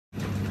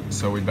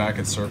So we back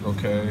at Circle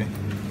K.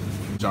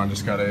 John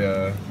just got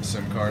a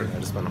SIM card. I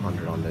just spent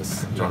 100 on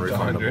this. John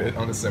 100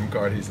 on the SIM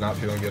card. He's not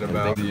feeling good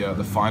about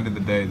the find of the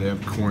day. They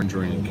have corn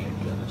drink.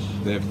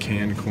 They have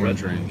canned corn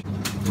drink.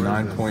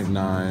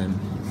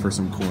 9.9 for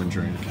some corn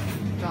drink.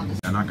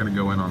 I'm not gonna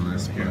go in on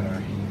this,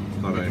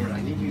 but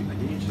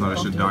thought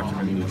I should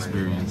document the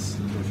experience.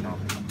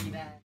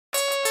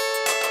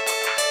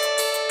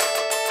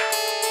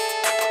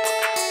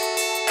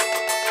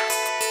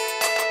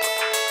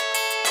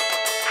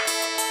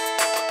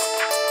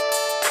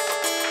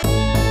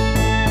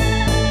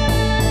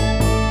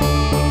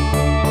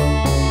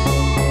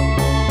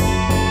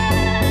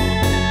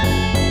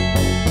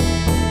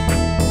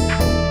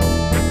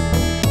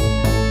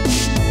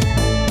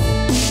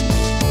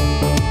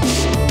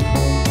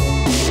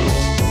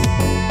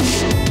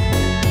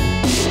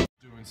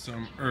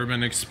 Some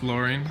urban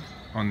exploring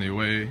on the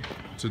way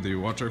to the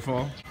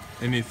waterfall.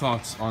 Any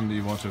thoughts on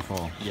the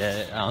waterfall?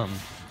 Yeah,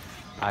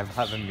 I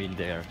haven't been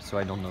there, so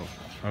I don't know.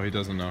 Oh, he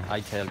doesn't know.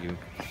 I tell you.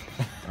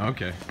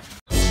 Okay.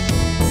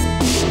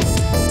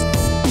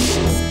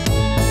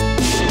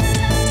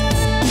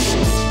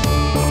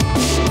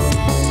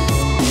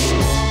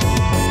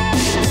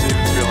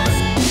 Steven's feeling it.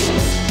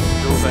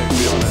 Jules ain't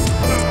feeling it.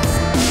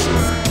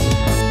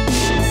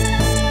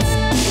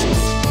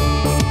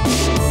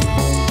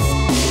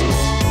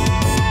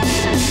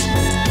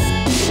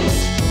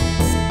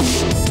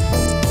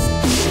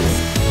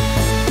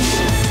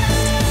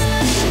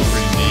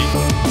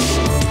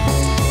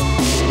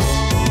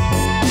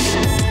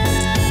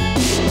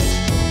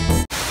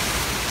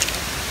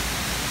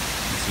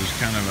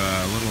 Kind of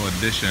a little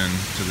addition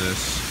to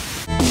this.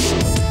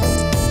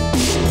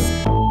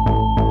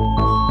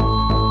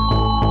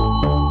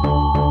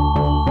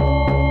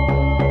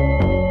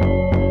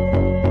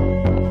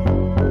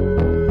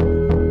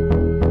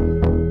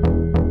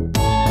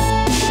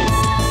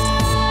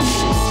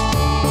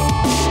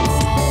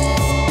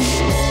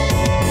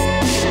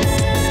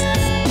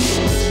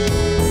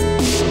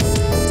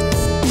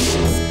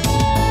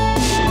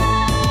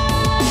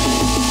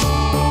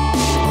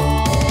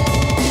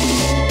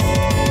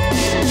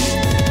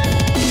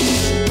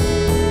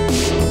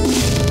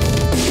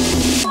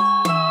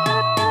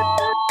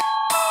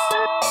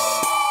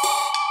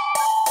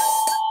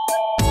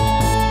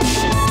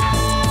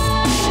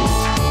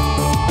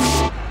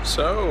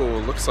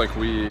 So, looks like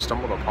we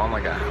stumbled upon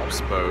like a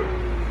houseboat.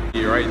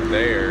 Right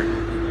there,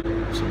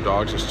 some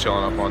dogs just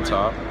chilling up on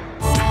top.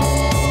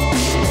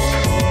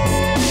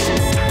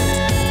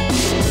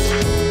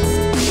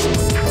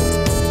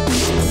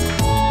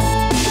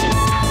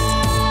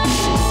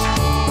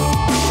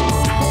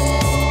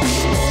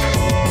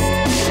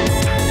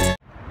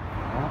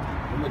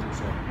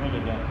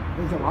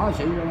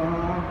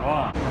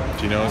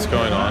 Do you know what's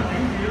going on?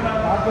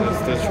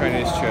 It's the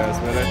Chinese chairs,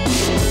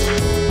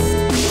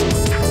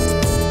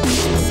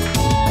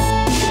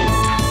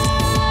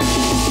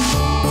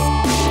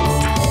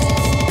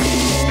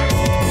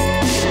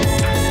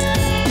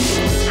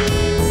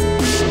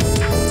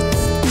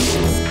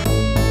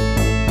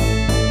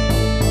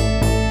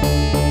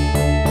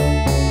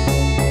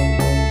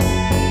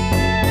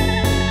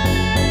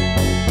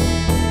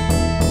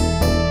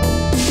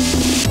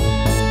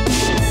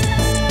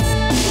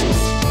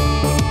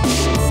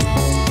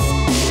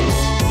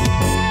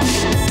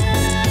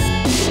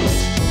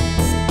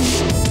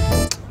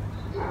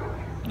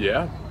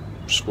 Yeah,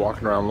 just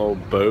walking around a little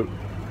boat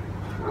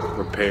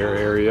repair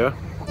area.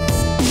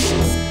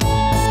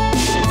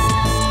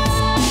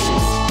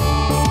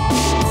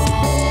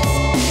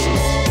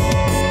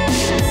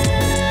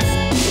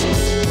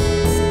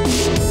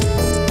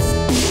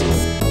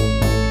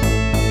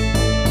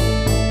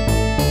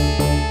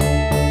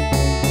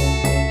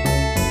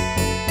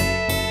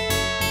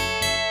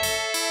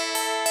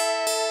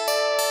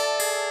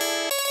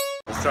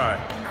 Let's try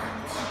it.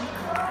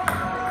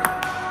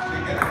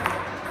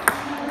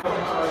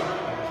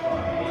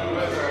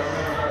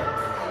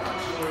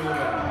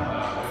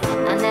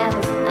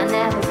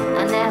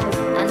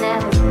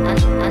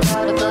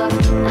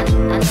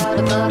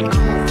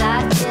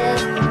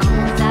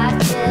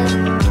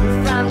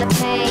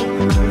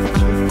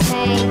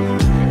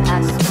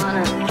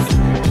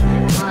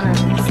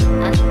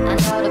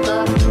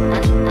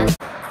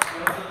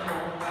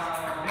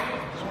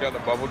 Got the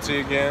bubble tea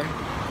again.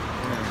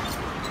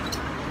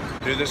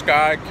 Dude, this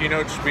guy,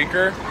 keynote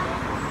speaker,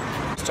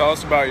 just tell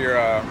us about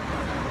your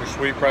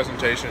sweet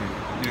presentation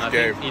you just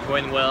gave. Think it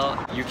went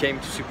well. You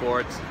came to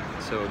support,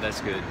 so that's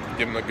good.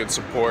 Give him the good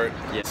support.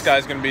 Yes. This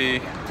guy's gonna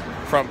be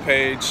front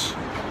page,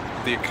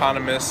 The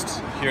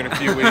Economist here in a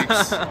few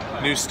weeks.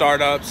 New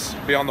startups,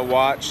 be on the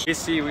watch. We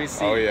see.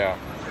 Oh yeah.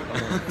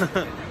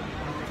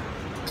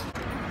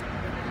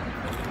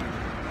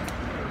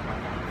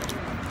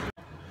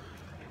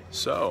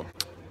 So,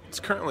 it's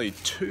currently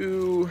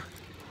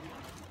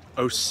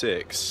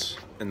 2:06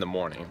 in the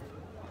morning.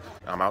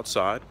 I'm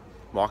outside,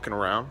 walking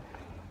around.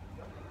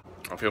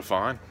 I feel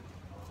fine.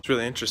 It's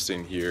really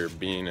interesting here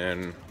being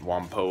in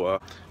Whampoa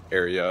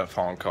area of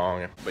Hong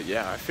Kong. But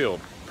yeah, I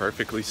feel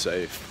perfectly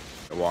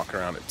safe. I walk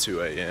around at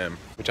 2 a.m.,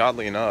 which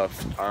oddly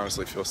enough, I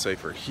honestly feel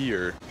safer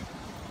here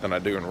than I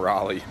do in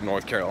Raleigh,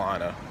 North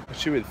Carolina,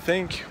 which you would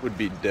think would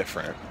be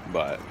different.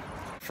 But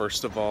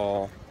first of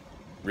all,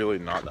 really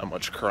not that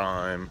much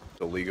crime.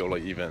 It's illegal to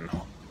even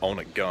own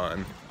a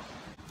gun.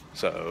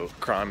 So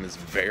crime is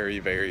very,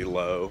 very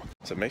low.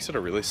 So it makes it a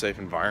really safe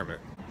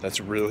environment. That's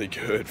really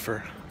good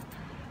for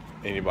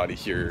anybody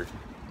here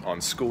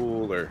on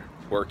school or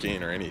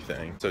working or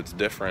anything. So it's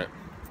different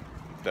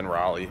than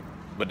Raleigh,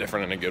 but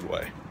different in a good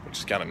way, which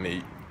is kind of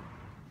neat.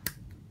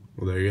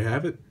 Well, there you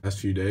have it. Last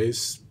few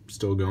days,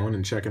 still going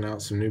and checking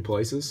out some new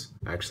places.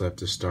 I actually have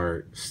to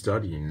start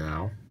studying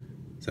now,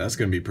 so that's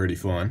gonna be pretty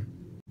fun.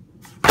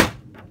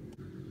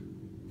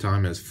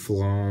 Time has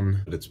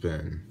flown, but it's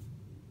been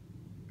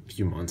a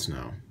few months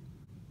now.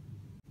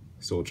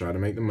 So we'll try to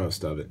make the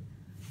most of it.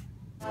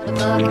 From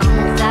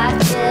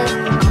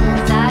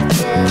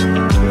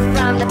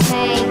the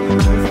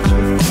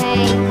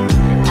pain.